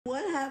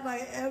have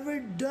I ever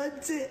done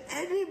to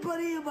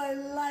anybody in my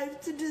life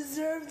to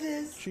deserve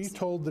this? She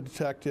told the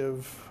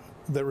detective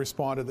that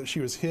responded that she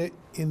was hit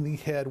in the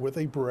head with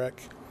a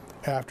brick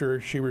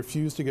after she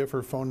refused to give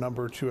her phone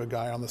number to a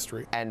guy on the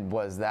street. And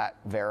was that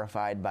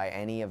verified by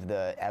any of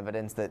the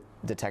evidence that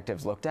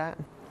detectives looked at?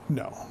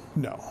 No.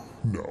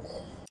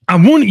 I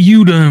want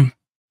you to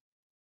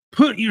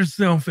put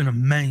yourself in a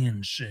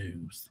man's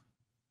shoes.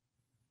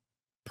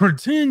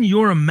 Pretend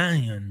you're a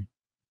man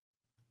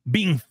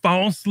being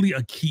falsely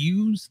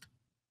accused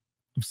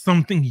of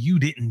something you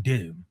didn't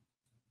do.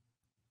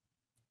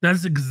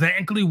 That's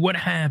exactly what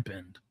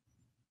happened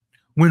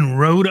when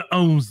Rhoda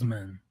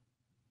Osman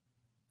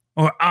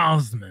or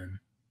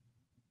Osman.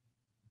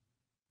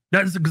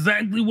 That's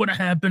exactly what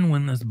happened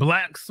when this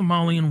black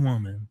Somalian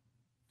woman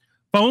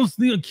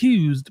falsely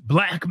accused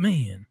black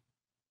men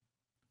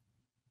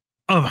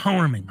of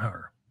harming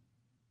her.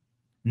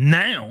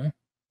 Now,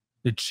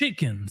 the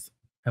chickens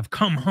have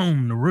come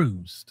home to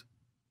roost.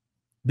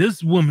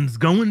 This woman's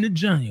going to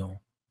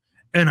jail,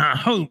 and I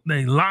hope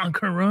they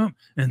lock her up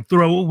and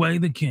throw away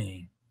the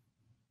king.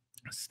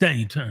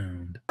 Stay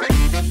tuned.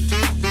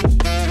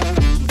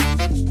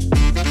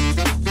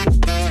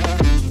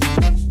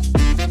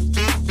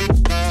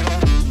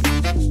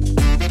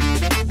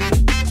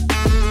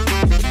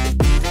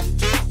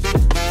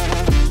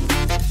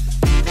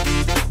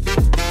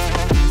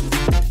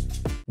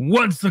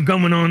 What's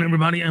going on,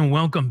 everybody, and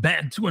welcome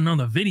back to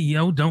another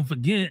video. Don't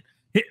forget,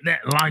 hit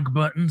that like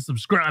button,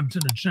 subscribe to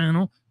the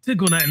channel,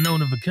 tickle that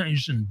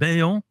notification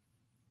bell.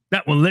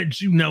 That will let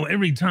you know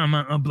every time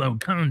I upload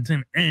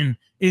content. And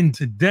in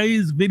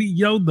today's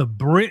video, the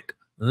brick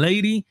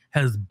lady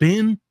has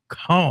been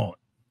caught.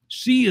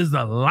 She is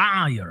a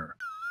liar.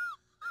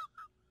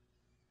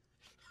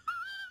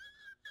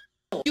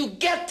 You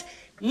get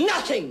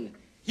nothing.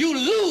 You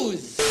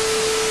lose.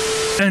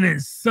 And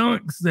it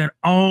sucks that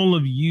all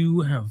of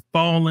you have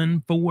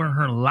fallen for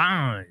her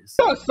lies.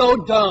 You are so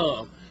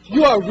dumb.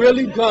 You are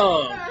really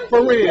dumb.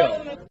 For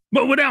real.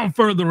 But without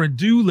further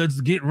ado,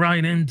 let's get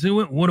right into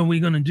it. What are we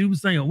going to do?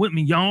 Say it with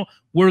me, y'all.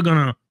 We're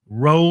going to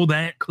roll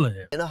that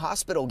clip. In a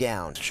hospital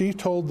gown. She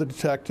told the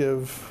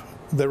detective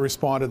that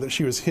responded that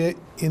she was hit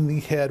in the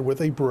head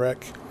with a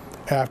brick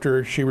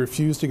after she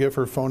refused to give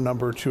her phone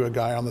number to a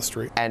guy on the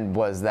street. And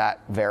was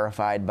that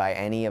verified by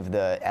any of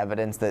the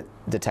evidence that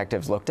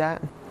detectives looked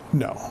at?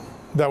 No,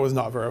 that was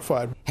not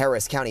verified.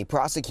 Harris County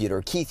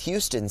prosecutor Keith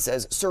Houston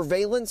says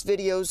surveillance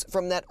videos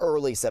from that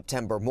early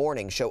September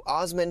morning show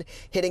Osman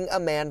hitting a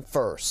man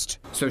first.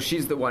 So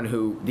she's the one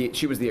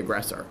she was the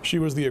aggressor? She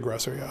was the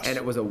aggressor, yes. And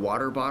it was a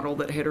water bottle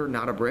that hit her,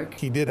 not a brick?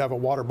 He did have a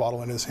water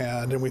bottle in his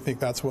hand, and we think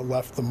that's what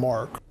left the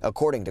mark.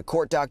 According to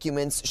court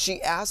documents,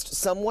 she asked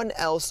someone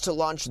else to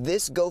launch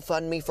this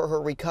GoFundMe for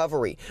her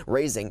recovery,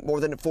 raising more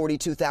than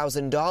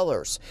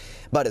 $42,000.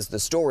 But as the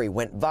story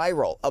went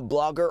viral, a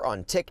blogger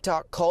on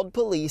TikTok called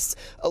police,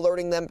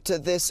 alerting them to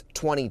this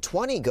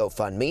 2020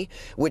 GoFundMe,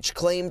 which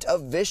claimed a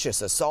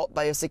vicious assault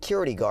by a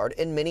security guard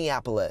in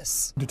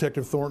Minneapolis.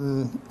 Detective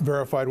Thornton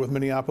verified with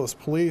Minneapolis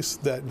police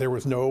that there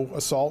was no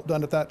assault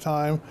done at that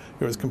time.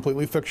 It was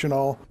completely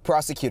fictional.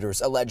 Prosecutors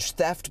allege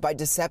theft by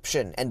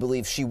deception and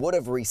believe she would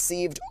have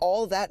received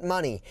all that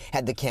money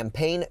had the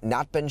campaign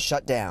not been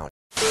shut down.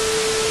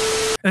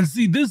 And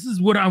see, this is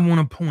what I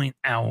want to point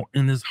out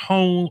in this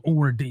whole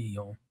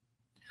ordeal,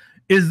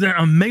 is that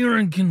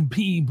American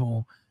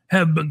people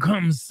have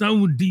become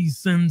so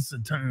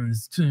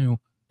desensitized to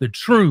the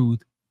truth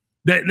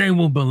that they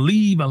will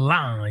believe a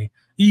lie,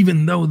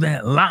 even though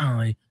that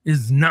lie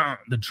is not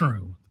the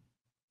truth.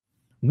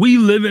 We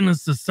live in a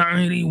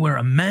society where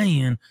a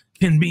man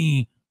can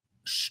be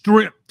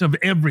stripped of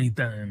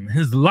everything,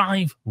 his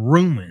life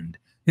ruined,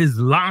 his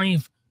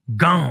life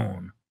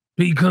gone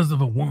because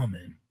of a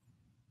woman.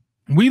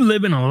 We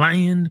live in a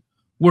land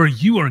where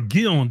you are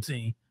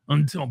guilty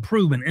until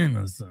proven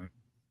innocent.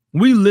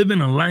 We live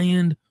in a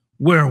land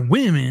where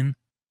women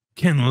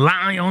can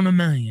lie on a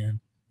man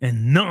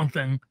and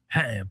nothing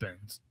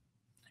happens.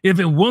 If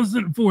it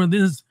wasn't for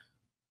this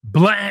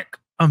black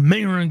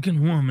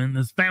American woman,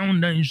 this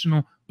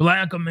foundational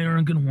black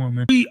American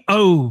woman, we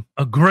owe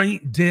a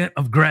great debt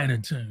of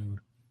gratitude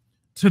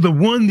to the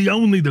one, the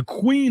only, the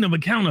queen of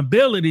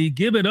accountability.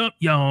 Give it up,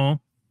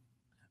 y'all.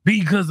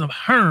 Because of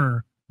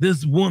her,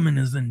 this woman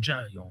is in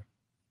jail.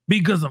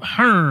 Because of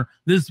her,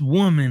 this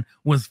woman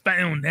was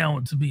found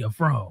out to be a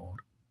fraud.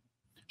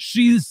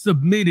 She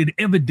submitted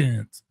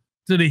evidence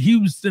to the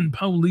Houston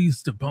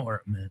Police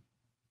Department.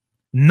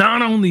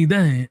 Not only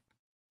that,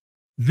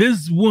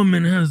 this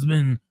woman has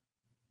been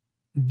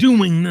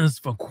doing this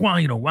for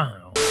quite a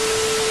while.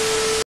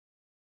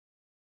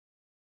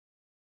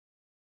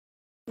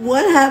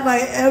 What have I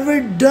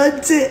ever done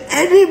to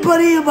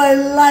anybody in my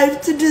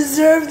life to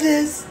deserve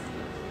this?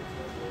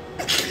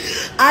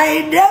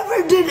 I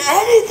never did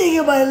anything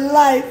in my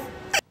life.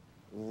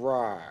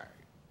 Right.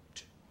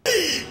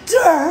 To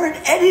hurt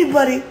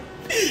anybody.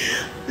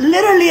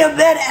 Literally, a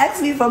man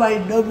asked me for my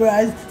number.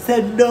 I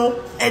said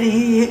no, and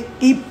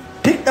he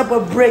picked up a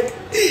brick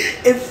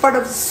in front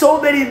of so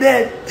many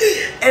men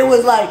and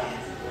was like,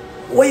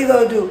 "What are you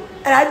gonna do?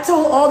 And I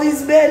told all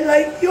these men,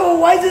 like, yo,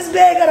 why is this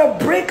man got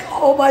a brick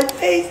on my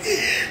face?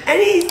 And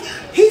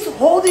he's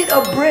holding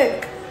a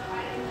brick.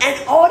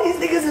 And all these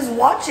niggas is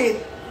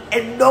watching.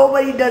 And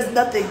nobody does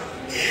nothing.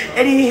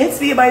 And he hits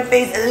me in my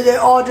face, and then they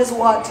all just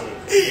watch.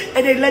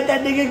 And they let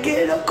that nigga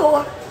get in a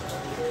car.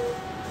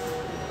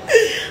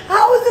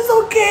 How is this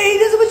okay?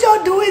 This is what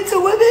y'all doing to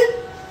women?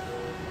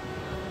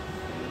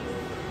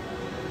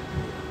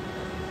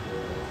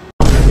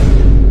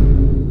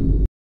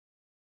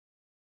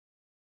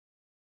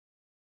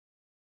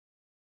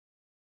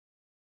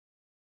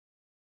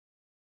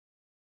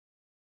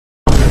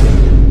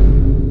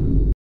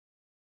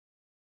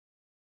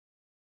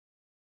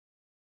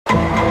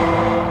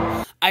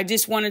 I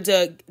just wanted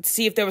to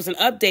see if there was an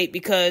update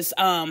because,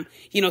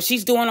 you know,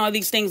 she's doing all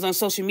these things on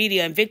social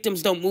media and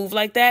victims don't move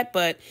like that.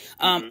 But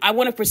I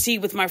want to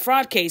proceed with my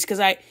fraud case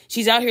because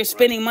she's out here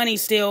spending money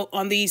still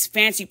on these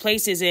fancy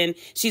places and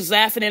she's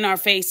laughing in our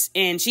face.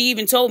 And she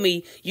even told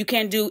me you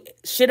can't do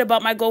shit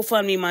about my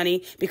GoFundMe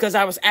money because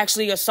I was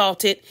actually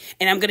assaulted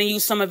and I'm going to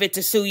use some of it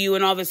to sue you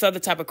and all this other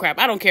type of crap.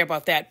 I don't care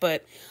about that.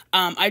 But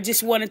I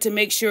just wanted to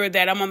make sure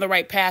that I'm on the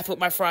right path with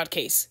my fraud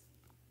case.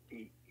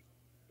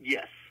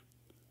 Yes.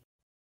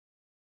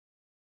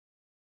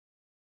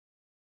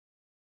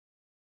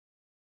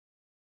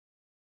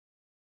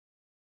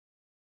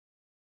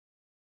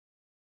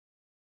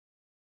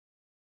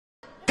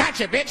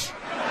 Gotcha, bitch.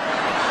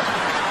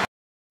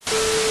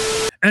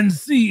 And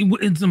see,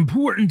 it's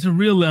important to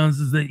realize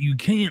is that you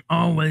can't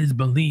always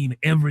believe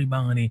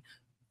everybody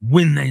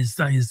when they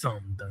say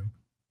something.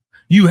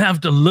 You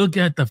have to look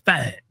at the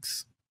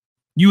facts.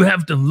 You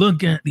have to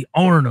look at the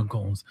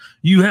articles.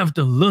 You have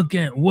to look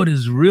at what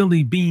is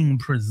really being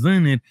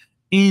presented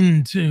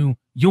into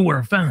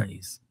your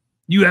face.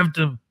 You have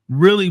to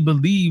really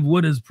believe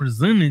what is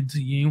presented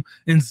to you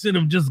instead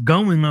of just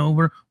going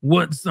over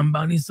what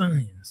somebody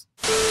says.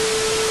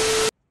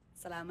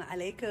 Assalamu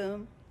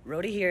alaikum.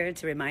 Rhoda here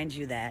to remind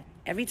you that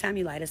every time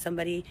you lie to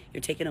somebody,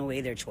 you're taking away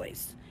their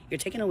choice. You're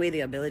taking away the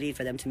ability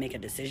for them to make a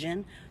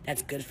decision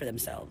that's good for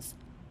themselves.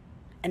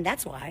 And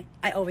that's why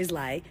I always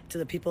lie to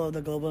the people of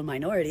the global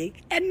minority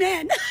and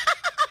men.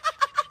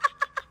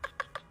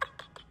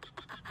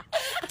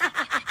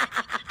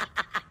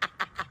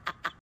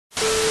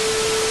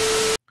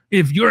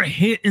 If you're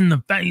hit in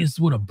the face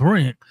with a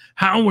brick,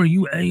 how are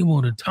you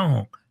able to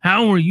talk?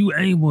 How are you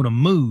able to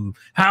move?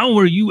 How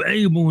are you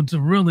able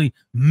to really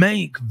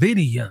make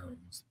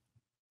videos?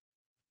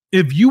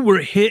 If you were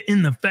hit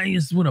in the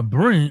face with a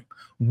brick,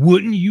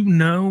 wouldn't you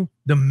know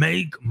the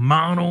make,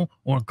 model,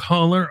 or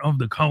color of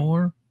the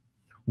car?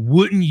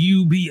 Wouldn't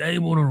you be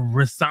able to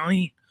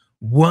recite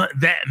what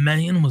that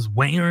man was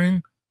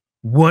wearing,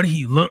 what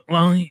he looked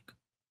like?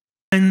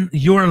 And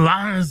your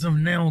lies have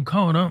now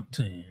caught up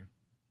to you.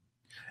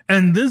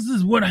 And this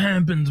is what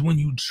happens when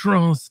you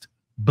trust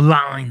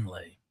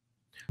blindly.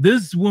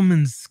 This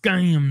woman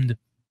scammed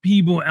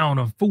people out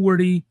of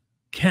 $40K,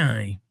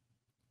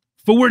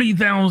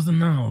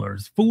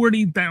 $40,000,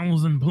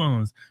 40,000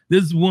 plus.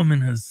 This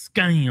woman has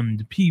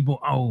scammed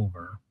people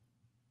over.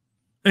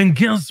 And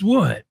guess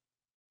what?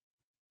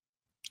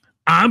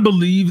 I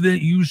believe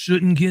that you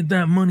shouldn't get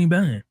that money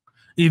back.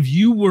 If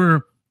you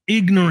were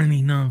ignorant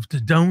enough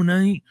to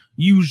donate,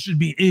 you should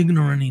be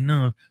ignorant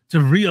enough to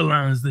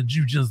realize that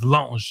you just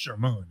lost your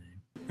money.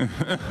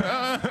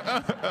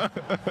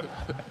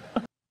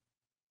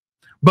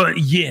 But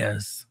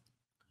yes,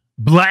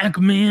 black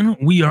men,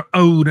 we are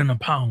owed an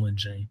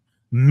apology.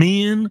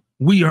 Men,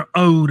 we are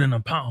owed an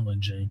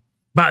apology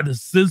by the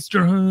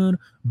sisterhood,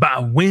 by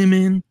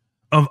women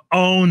of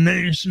all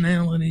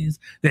nationalities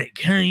that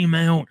came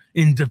out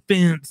in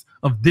defense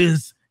of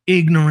this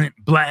ignorant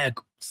black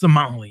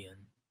Somalian.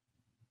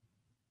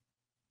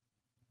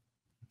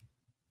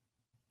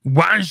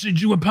 Why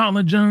should you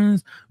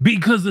apologize?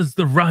 Because it's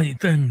the right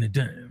thing to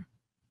do.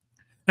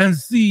 And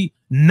see,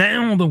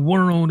 now the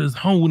world is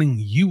holding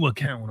you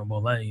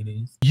accountable,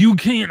 ladies. You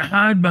can't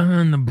hide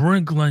behind the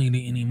brick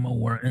lady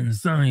anymore and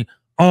say,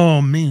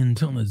 all men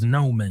till there's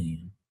no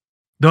man.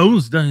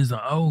 Those days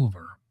are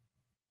over.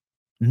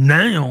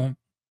 Now,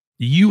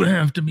 you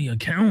have to be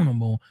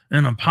accountable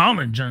and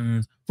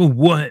apologize for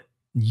what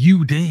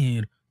you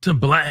did to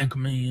black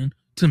men,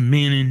 to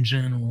men in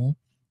general,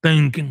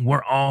 thinking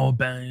we're all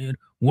bad,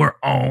 we're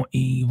all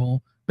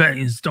evil,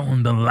 based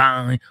on the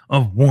lie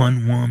of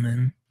one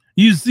woman.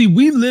 You see,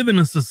 we live in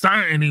a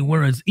society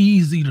where it's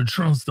easy to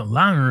trust a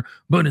liar,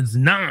 but it's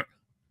not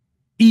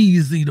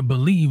easy to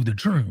believe the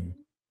truth.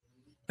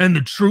 And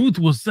the truth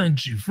will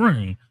set you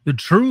free. The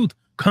truth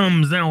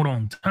comes out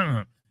on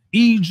top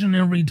each and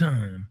every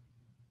time.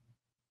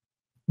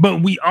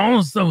 But we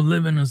also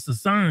live in a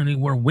society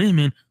where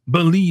women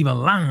believe a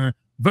lie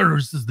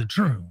versus the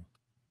truth.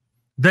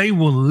 They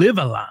will live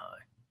a lie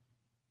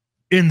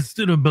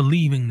instead of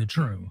believing the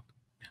truth.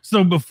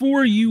 So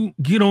before you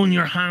get on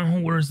your high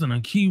horse and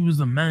accuse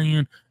a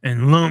man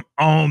and lump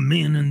all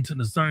men into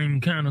the same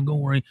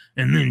category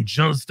and then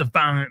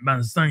justify it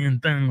by saying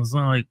things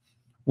like,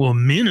 well,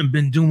 men have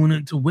been doing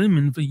it to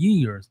women for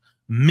years.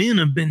 Men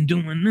have been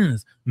doing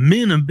this.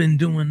 Men have been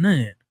doing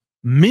that.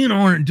 Men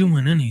aren't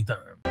doing anything.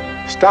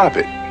 Stop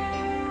it.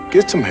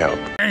 Get some help.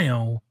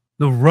 Now,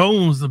 the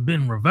roles have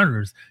been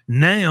reversed.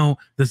 Now,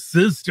 the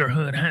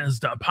sisterhood has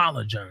to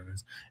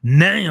apologize.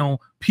 Now,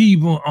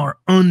 people are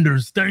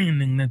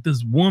understanding that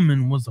this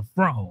woman was a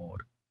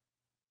fraud.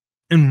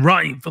 And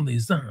rightfully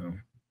so.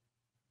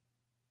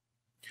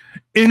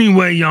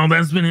 Anyway, y'all,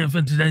 that's been it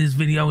for today's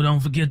video. Don't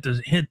forget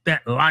to hit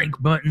that like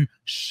button,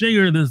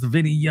 share this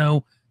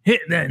video,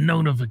 hit that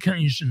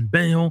notification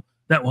bell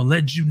that will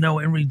let you know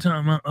every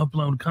time I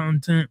upload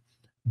content.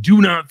 Do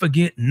not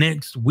forget,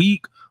 next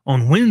week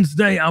on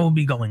Wednesday, I will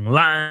be going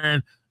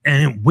live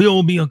and it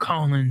will be a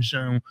call-in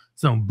show.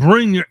 So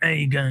bring your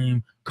A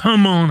game,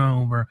 come on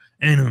over,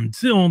 and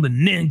until the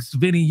next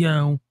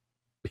video,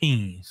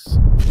 peace.